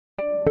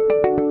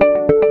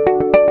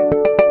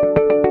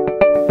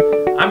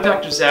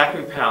Dr.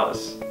 Zachary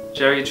Pallas,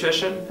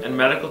 geriatrician and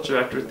medical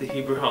director at the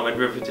Hebrew Home in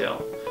Riverdale.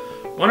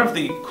 One of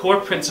the core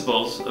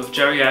principles of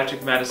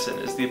geriatric medicine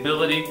is the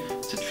ability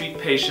to treat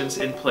patients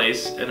in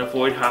place and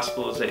avoid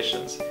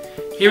hospitalizations.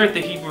 Here at the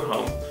Hebrew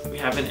Home, we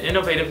have an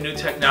innovative new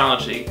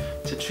technology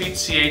to treat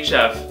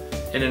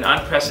CHF in an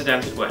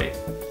unprecedented way.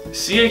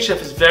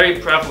 CHF is very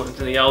prevalent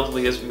in the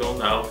elderly, as we all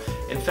know.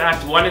 In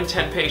fact, 1 in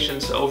 10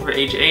 patients over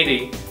age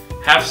 80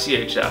 have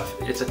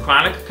CHF. It's a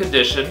chronic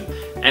condition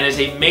and is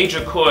a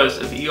major cause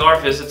of ER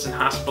visits and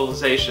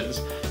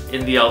hospitalizations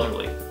in the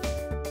elderly.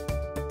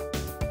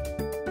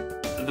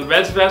 The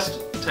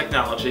RiverSpring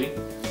technology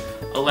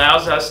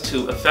allows us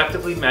to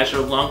effectively measure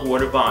lung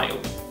water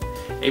volume.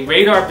 A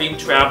radar beam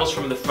travels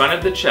from the front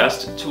of the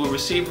chest to a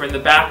receiver in the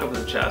back of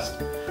the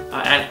chest,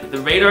 and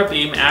the radar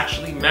beam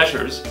actually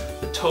measures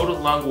the total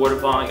lung water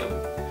volume.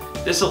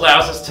 This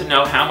allows us to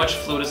know how much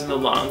fluid is in the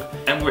lung,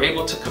 and we're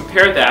able to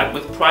compare that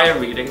with prior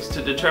readings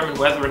to determine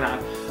whether or not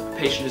a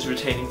patient is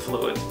retaining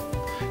fluid.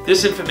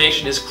 This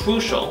information is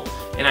crucial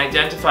in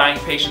identifying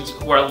patients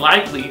who are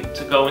likely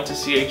to go into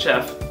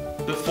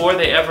CHF before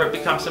they ever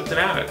become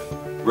symptomatic.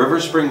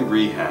 RiverSpring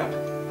Rehab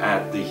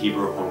at the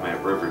Hebrew Home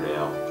at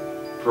Riverdale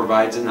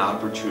provides an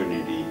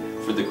opportunity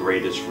for the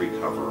greatest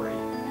recovery.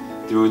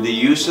 Through the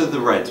use of the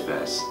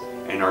ReDS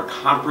and our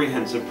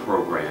comprehensive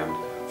program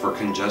for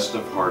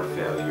congestive heart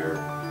failure,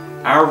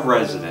 our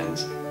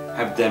residents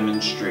have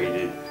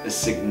demonstrated a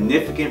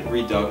significant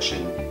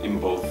reduction in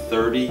both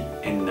 30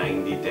 and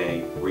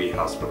 90-day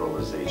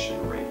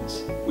rehospitalization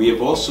rates. We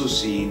have also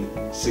seen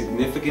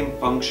significant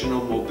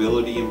functional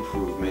mobility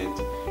improvement,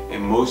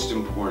 and most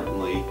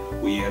importantly,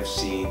 we have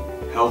seen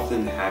health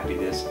and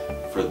happiness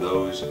for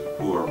those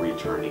who are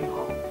returning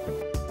home.